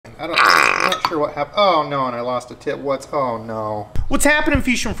I'm not sure what happened. Oh no, and I lost a tip. Oh no. What's happening,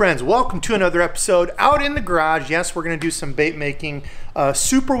 Fusion friends? Welcome to another episode out in the garage. Yes, we're gonna do some bait making.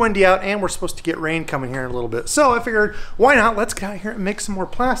 Super windy out, and we're supposed to get rain coming here in a little bit. So I figured, why not? Let's get out here and make some more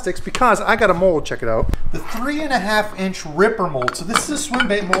plastics because I got a mold. Check it out. The 3.5 inch ripper mold. So this is a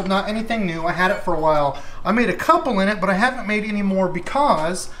Swimbait mold, not anything new. I had it for a while. I made a couple in it, but I haven't made any more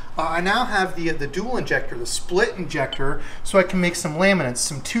because I now have the dual injector, the split injector, so I can make some laminates,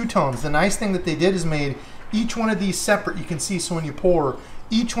 some two-tones. The nice thing that they did is made each one of these separate. You can see, so when you pour,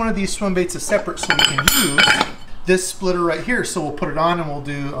 each one of these Swimbaits is separate, so we can use this splitter right here. So we'll put it on and we'll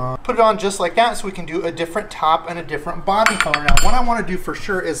do, put it on just like that, so we can do a different top and a different bottom color. Now, what I want to do for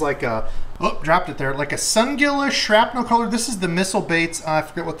sure is like a, oh, dropped it there, like a sungill-ish shrapnel color. This is the missile baits, I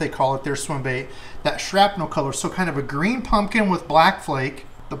forget what they call it, their Swimbait, that shrapnel color. So kind of a green pumpkin with black flake.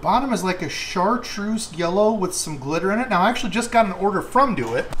 The bottom is like a chartreuse yellow with some glitter in it. Now I actually just got an order from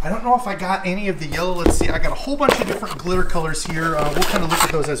Do It. I don't know if I got any of the yellow. Let's see, I got a whole bunch of different glitter colors here. We'll kind of look at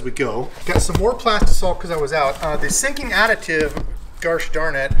those as we go. Got some more Plastisol because I was out. The sinking additive, gosh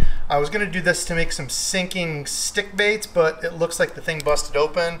darn it, I was gonna do this to make some sinking stick baits, but it looks like the thing busted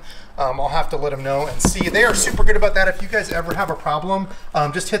open. I'll have to let them know and see. They are super good about that. If you guys ever have a problem,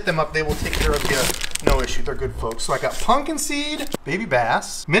 just hit them up. They will take care of you. No issue. They're good folks. So I got Pumpkinseed, Baby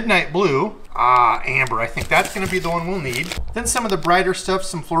Bass, Midnight Blue, Amber. I think that's going to be the one we'll need. Then some of the brighter stuff,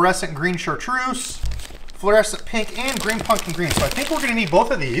 some fluorescent green chartreuse, fluorescent pink, and green pumpkin green. So I think we're going to need both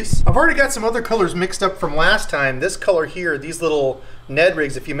of these. I've already got some other colors mixed up from last time. This color here, these little Ned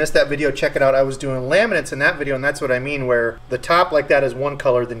rigs, if you missed that video, check it out. I was doing laminates in that video, and that's what I mean, where the top like that is one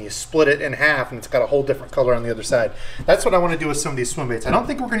color, then you split it in half, and it's got a whole different color on the other side. That's what I want to do with some of these Swimbaits. I don't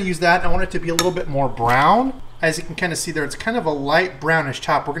think we're going to use that. I want it to be a little bit more brown. As you can kind of see there, it's kind of a light brownish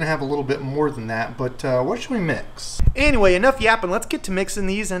top. We're going to have a little bit more than that, but what should we mix? Anyway, enough yapping. Let's get to mixing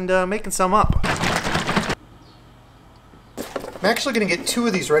these and making some up. I'm actually going to get 2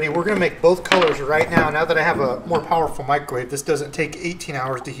 of these ready. We're going to make both colors right now that I have a more powerful microwave. This doesn't take 18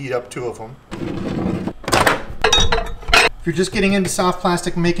 hours to heat up 2 of them. If you're just getting into soft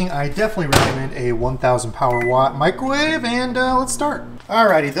plastic making, I definitely recommend a 1000 power watt microwave, and let's start.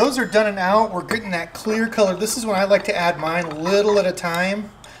 Alrighty, those are done and out. We're getting that clear color. This is when I like to add mine, little at a time.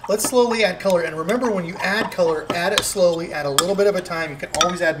 Let's slowly add color, and remember, when you add color, add it slowly, add a little bit of a time. You can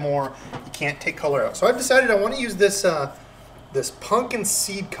always add more. You can't take color out. So I've decided I want to use this this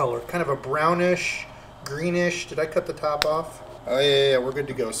Pumpkinseed color, kind of a brownish, greenish. Did I cut the top off? Oh yeah, we're good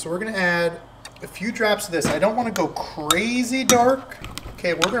to go. So we're gonna add a few drops of this. I don't want to go crazy dark.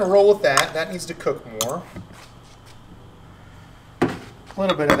 Okay, we're gonna roll with that. That needs to cook more. A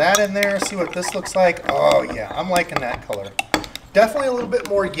little bit of that in there, see what this looks like. Oh yeah, I'm liking that color. Definitely a little bit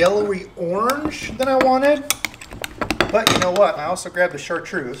more yellowy orange than I wanted. But you know what, I also grabbed the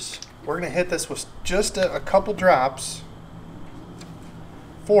chartreuse. We're gonna hit this with just a couple drops.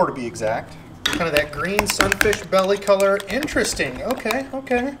 4 to be exact. Kind of that green sunfish belly color. Interesting. Okay,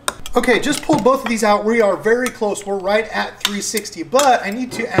 okay. Okay, just pulled both of these out. We are very close. We're right at 360, but I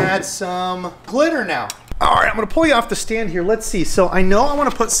need to add some glitter now. All right, I'm gonna pull you off the stand here. Let's see. So I know I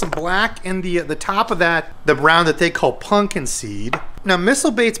wanna put some black in the top of that, the brown that they call Pumpkinseed. Now,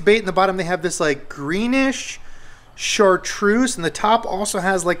 Missile Bait's bait in the bottom, they have this like greenish chartreuse, and the top also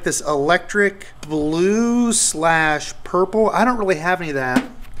has like this electric blue / purple. I don't really have any of that.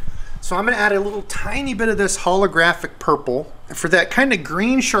 So I'm going to add a little tiny bit of this holographic purple. And for that kind of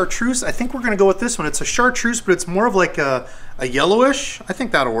green chartreuse, I think we're going to go with this one. It's a chartreuse, but it's more of like a yellowish. I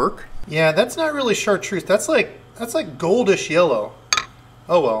think that'll work. Yeah, that's not really chartreuse. That's like goldish yellow.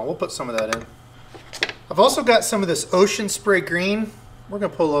 Oh well, we'll put some of that in. I've also got some of this ocean spray green. We're going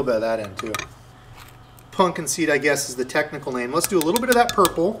to put a little bit of that in too. Pumpkinseed, I guess, is the technical name. Let's do a little bit of that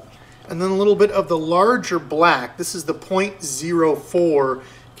purple, and then a little bit of the larger black. This is the 0.04.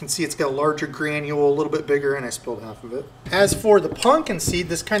 You can see it's got a larger granule, a little bit bigger, and I spilled half of it. As for the Pumpkinseed,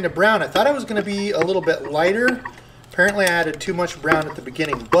 this kind of brown, I thought it was going to be a little bit lighter. Apparently I added too much brown at the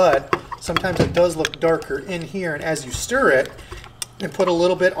beginning, but sometimes it does look darker in here, and as you stir it and put a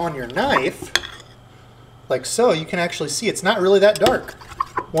little bit on your knife, like so, you can actually see it's not really that dark.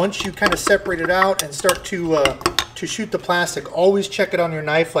 Once you kind of separate it out and start to shoot the plastic, always check it on your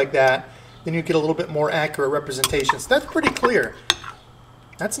knife like that. Then you get a little bit more accurate representation. So that's pretty clear.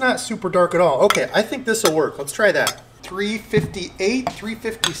 That's not super dark at all. Okay, I think this will work. Let's try that. 358,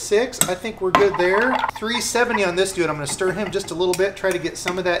 356. I think we're good there. 370 on this dude. I'm going to stir him just a little bit, try to get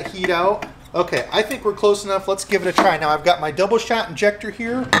some of that heat out. Okay, I think we're close enough. Let's give it a try. Now I've got my double shot injector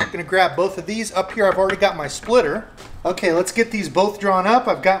here. I'm going to grab both of these. Up here I've already got my splitter. Okay, let's get these both drawn up.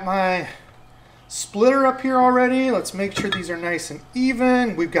 I've got my splitter up here already. Let's make sure these are nice and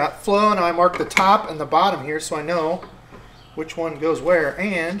even. We've got flow. Now I marked the top and the bottom here so I know which one goes where.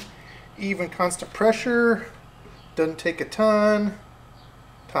 And even constant pressure. Doesn't take a ton.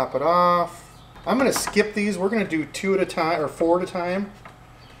 Top it off. I'm going to skip these. We're going to do 2 at a time or 4 at a time,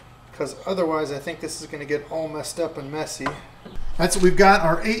 because otherwise I think this is going to get all messed up and messy. That's what we've got,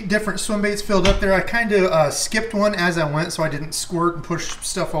 our 8 different swim baits filled up there. I kind of skipped one as I went so I didn't squirt and push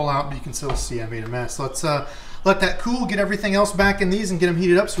stuff all out, but you can still see I made a mess. Let's let that cool, get everything else back in these and get them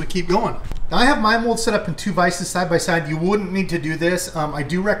heated up so we keep going. Now I have my mold set up in 2 vices side by side. You wouldn't need to do this. I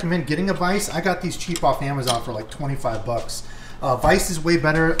do recommend getting a vise. I got these cheap off Amazon for like 25 bucks. Vise is way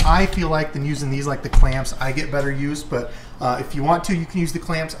better, I feel like, than using these like the clamps. I get better use, but if you want to, you can use the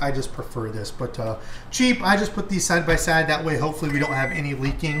clamps. I just prefer this, but cheap. I just put these side by side. That way, hopefully we don't have any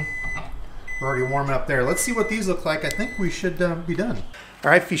leaking. We're already warming up there. Let's see what these look like. I think we should be done.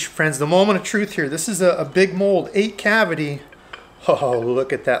 All right, fish friends, the moment of truth here. This is a big mold, 8 cavity. Oh,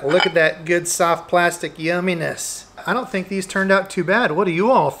 look at that. Look at that good soft plastic yumminess. I don't think these turned out too bad. What do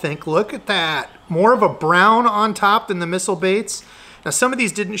you all think? Look at that. More of a brown on top than the missile baits. Now some of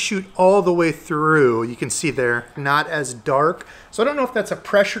these didn't shoot all the way through. You can see they're not as dark. So I don't know if that's a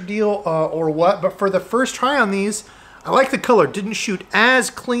pressure deal or what, but for the first try on these, I like the color. Didn't shoot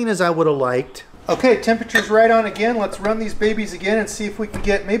as clean as I would have liked. Okay, temperature's right on again. Let's run these babies again and see if we can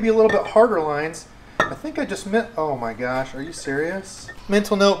get maybe a little bit harder lines. I think I just meant, oh my gosh, are you serious?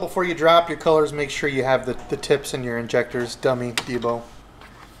 Mental note before you drop your colors, make sure you have the tips in your injectors. Dummy, Debo.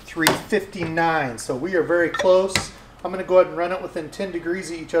 359, so we are very close. I'm gonna go ahead and run it within 10 degrees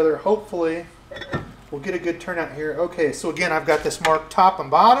of each other. Hopefully, we'll get a good turnout here. Okay, so again, I've got this marked top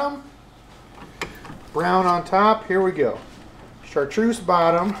and bottom. Brown on top, here we go. Chartreuse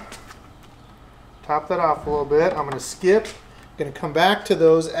bottom. Top that off a little bit. I'm gonna skip. Going to come back to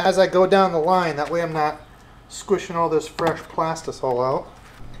those as I go down the line. That way I'm not squishing all this fresh Plastisol out.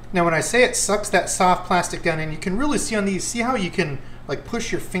 Now when I say it sucks that soft plastic down in, you can really see on these, see how you can like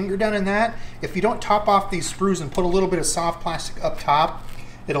push your finger down in that? If you don't top off these screws and put a little bit of soft plastic up top,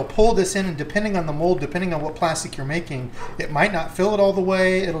 it'll pull this in, and depending on the mold, depending on what plastic you're making, it might not fill it all the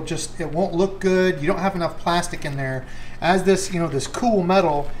way. It won't look good. You don't have enough plastic in there. As this, this cool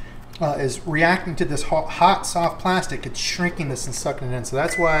metal is reacting to this hot, soft plastic, it's shrinking this and sucking it in. So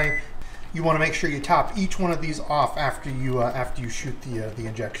that's why you want to make sure you top each one of these off after you shoot the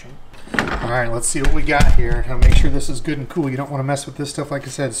injection. All right, let's see what we got here. Now make sure this is good and cool. You don't want to mess with this stuff. Like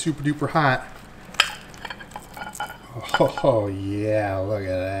I said, super duper hot. Oh yeah, look at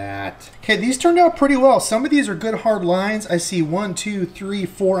that. Okay, these turned out pretty well. Some of these are good hard lines. I see 1, 2, 3,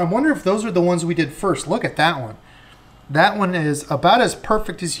 4. I wonder if those are the ones we did first. Look at that one. That one is about as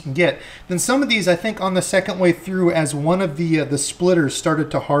perfect as you can get. Then some of these, I think on the second way through, as one of the splitters started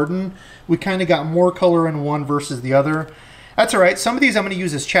to harden, we kind of got more color in one versus the other. That's all right. Some of these I'm going to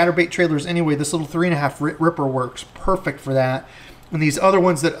use as chatterbait trailers anyway. This little 3.5 ripper works perfect for that. And these other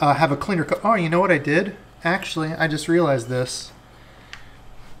ones that have a cleaner coat. Oh, you know what I did? Actually, I just realized this.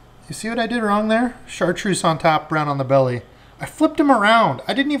 You see what I did wrong there? Chartreuse on top, brown on the belly. I flipped them around.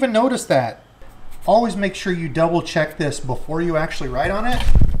 I didn't even notice that. Always make sure you double check this before you actually write on it.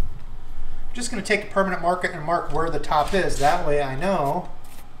 I'm just going to take a permanent marker and mark where the top is. That way I know.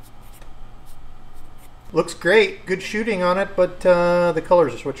 Looks great. Good shooting on it, but the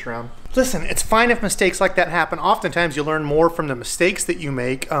colors are switched around. Listen, it's fine if mistakes like that happen. Oftentimes you learn more from the mistakes that you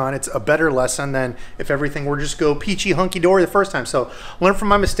make, and it's a better lesson than if everything were just go peachy hunky-dory the first time. So learn from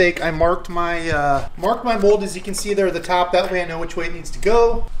my mistake. I marked my mold, as you can see there at the top. That way I know which way it needs to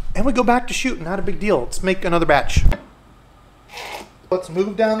go. And we go back to shooting, not a big deal. Let's make another batch. Let's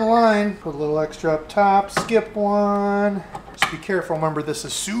move down the line. Put a little extra up top, skip one. Just be careful, remember this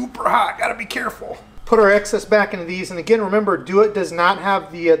is super hot, gotta be careful. Put our excess back into these, and again, remember, it does not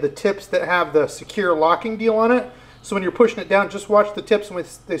have the tips that have the secure locking deal on it. So when you're pushing it down, just watch the tips, and when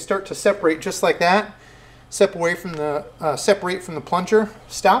they start to separate just like that, separate from the plunger,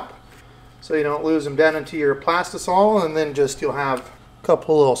 stop. So you don't lose them down into your Plastisol, and then just you'll have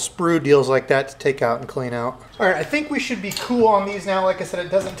couple little sprue deals like that to take out and clean out. All right, I think we should be cool on these now. Like I said, it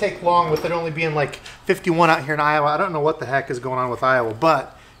doesn't take long with it only being like 51 out here in Iowa. I don't know what the heck is going on with Iowa,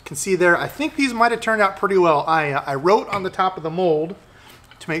 but you can see there, I think these might have turned out pretty well. I wrote on the top of the mold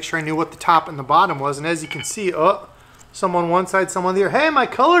to make sure I knew what the top and the bottom was, and as you can see, some on one side, some on the other. Hey, my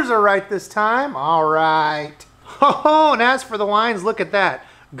colors are right this time. All right. Oh, and as for the lines, look at that.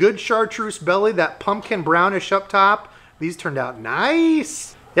 Good chartreuse belly, that pumpkin brownish up top. These turned out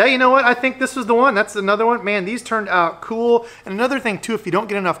nice. Yeah, you know what? I think this was the one. That's another one. Man, these turned out cool. And another thing too, if you don't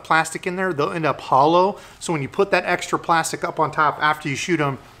get enough plastic in there, they'll end up hollow. So when you put that extra plastic up on top after you shoot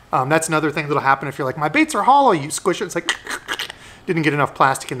them, That's another thing that'll happen if you're like, my baits are hollow, you squish it, it's like, didn't get enough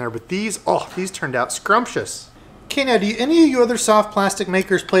plastic in there. But these, oh, these turned out scrumptious. Okay, now do any of you other soft plastic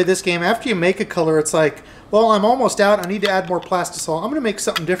makers play this game? After you make a color, it's like, well, I'm almost out, I need to add more Plastisol. I'm gonna make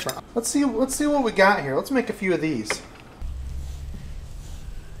something different. Let's see what we got here. Let's make a few of these.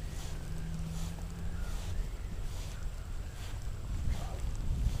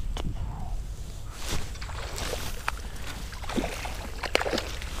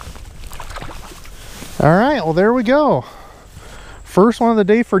 All right, well, there we go. First one of the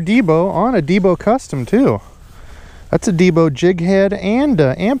day for Debo on a Debo custom too. That's a Debo jig head and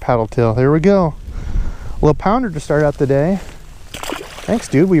paddle tail. There we go. A little pounder to start out the day. Thanks,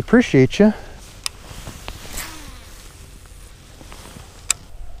 dude. We appreciate you.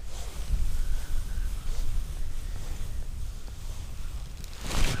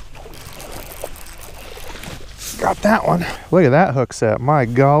 Got that one. Look at that hook set. My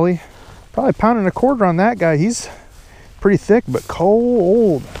golly. Probably pounding a quarter on that guy. He's pretty thick, but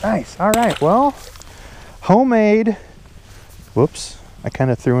cold. Nice. All right. Well, homemade. Whoops. I kind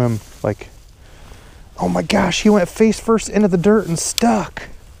of threw him like, oh my gosh, he went face first into the dirt and stuck.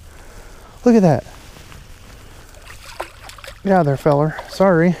 Look at that. Get out of there, feller.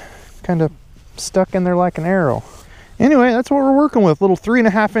 Sorry. Kind of stuck in there like an arrow. Anyway, that's what we're working with. Little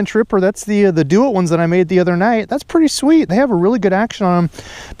 3.5 inch ripper. That's the Do It ones that I made the other night. That's pretty sweet. They have a really good action on them,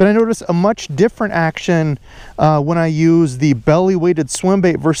 but I noticed a much different action when I use the belly weighted swim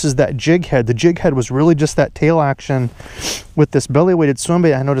bait versus that jig head. The jig head was really just that tail action. With this belly weighted swim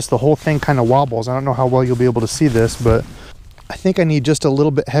bait, I noticed the whole thing kind of wobbles. I don't know how well you'll be able to see this, but I think I need just a little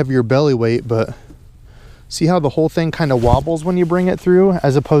bit heavier belly weight. But see how the whole thing kind of wobbles when you bring it through,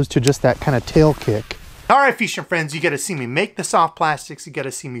 as opposed to just that kind of tail kick. All right, fishing friends, you got to see me make the soft plastics. You got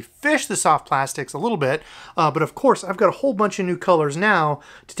to see me fish the soft plastics a little bit. But of course, I've got a whole bunch of new colors now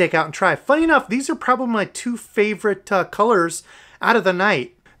to take out and try. Funny enough, these are probably my two favorite colors out of the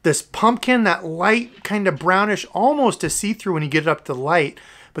night. This pumpkin, that light kind of brownish, almost a see-through when you get it up to the light,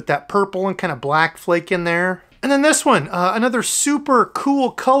 but that purple and kind of black flake in there. And then this one, another super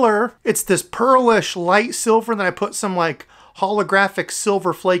cool color. It's this pearlish light silver, and then I put some like holographic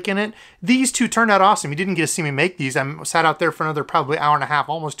silver flake in it. These two turned out awesome. You didn't get to see me make these. I sat out there for another probably hour and a half,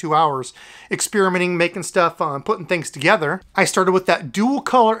 almost 2 hours, experimenting, making stuff, putting things together. I started with that dual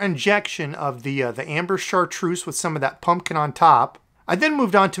color injection of the amber chartreuse with some of that pumpkin on top. I then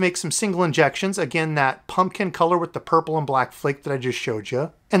moved on to make some single injections. Again, that pumpkin color with the purple and black flake that I just showed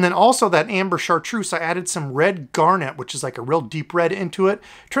you. And then also that amber chartreuse, I added some red garnet, which is like a real deep red, into it.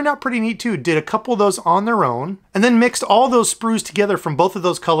 Turned out pretty neat too. Did a couple of those on their own. And then mixed all those sprues together from both of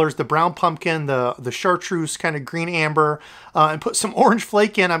those colors, the brown pumpkin, the chartreuse, kind of green amber, and put some orange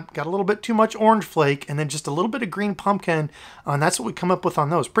flake in. I've got a little bit too much orange flake, and then just a little bit of green pumpkin. And that's what we come up with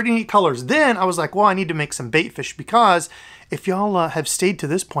on those. Pretty neat colors. Then I was like, well, I need to make some bait fish, because if y'all have stayed to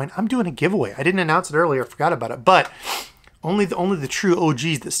this point, I'm doing a giveaway. I didn't announce it earlier, I forgot about it, but only the true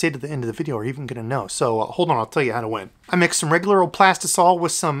OGs that stayed to the end of the video are even gonna know. So hold on, I'll tell you how to win. I mixed some regular old Plastisol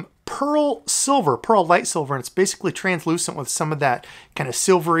with some pearl light silver, and it's basically translucent with some of that kind of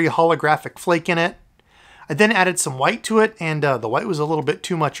silvery holographic flake in it. I then added some white to it, and the white was a little bit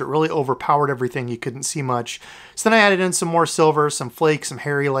too much. It really overpowered everything. You couldn't see much. So then I added in some more silver, some flakes, some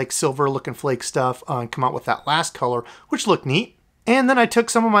hairy like silver looking flake stuff, and come out with that last color, which looked neat. And then I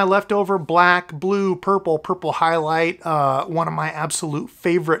took some of my leftover black, blue, purple highlight, one of my absolute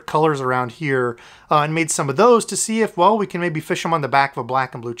favorite colors around here, and made some of those to see if, well, we can maybe fish them on the back of a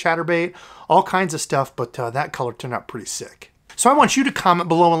black and blue chatterbait, all kinds of stuff, but that color turned out pretty sick. So I want you to comment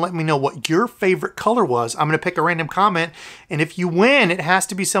below and let me know what your favorite color was. I'm going to pick a random comment, and if you win, it has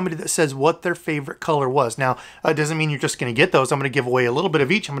to be somebody that says what their favorite color was. Now, it doesn't mean you're just going to get those. I'm going to give away a little bit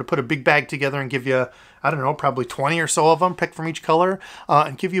of each. I'm going to put a big bag together and give you, I don't know, probably 20 or so of them, pick from each color,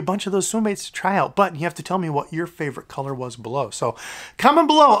 and give you a bunch of those swim baits to try out. But you have to tell me what your favorite color was below. So comment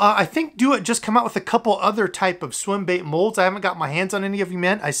below. I think Do It just come out with a couple other type of swim bait molds. I haven't got my hands on any of them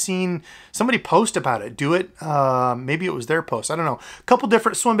yet. I seen somebody post about it. Do It, maybe it was their post. I don't know. A couple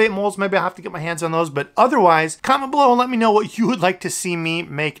different swim bait molds. Maybe I'll have to get my hands on those. But otherwise, comment below and let me know what you would like to see me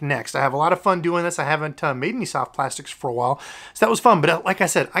make next. I have a lot of fun doing this. I haven't made any soft plastics for a while, so that was fun. But like I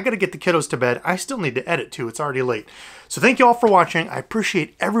said, I got to get the kiddos to bed. I still need to edit too. It's already late. So thank you all for watching. I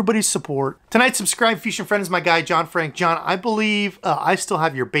appreciate everybody's support. Tonight's subscribe fishing friend is my guy, John Frank. John, I believe I still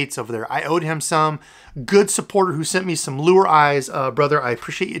have your baits over there. I owed him some. Good supporter who sent me some lure eyes. Brother, I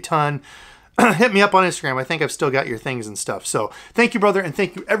appreciate you a ton. Hit me up on Instagram. I think I've still got your things and stuff. So thank you, brother, and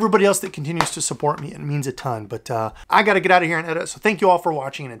thank you everybody else that continues to support me. It means a ton. But I got to get out of here and edit. So thank you all for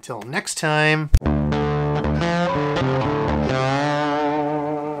watching, and until next time.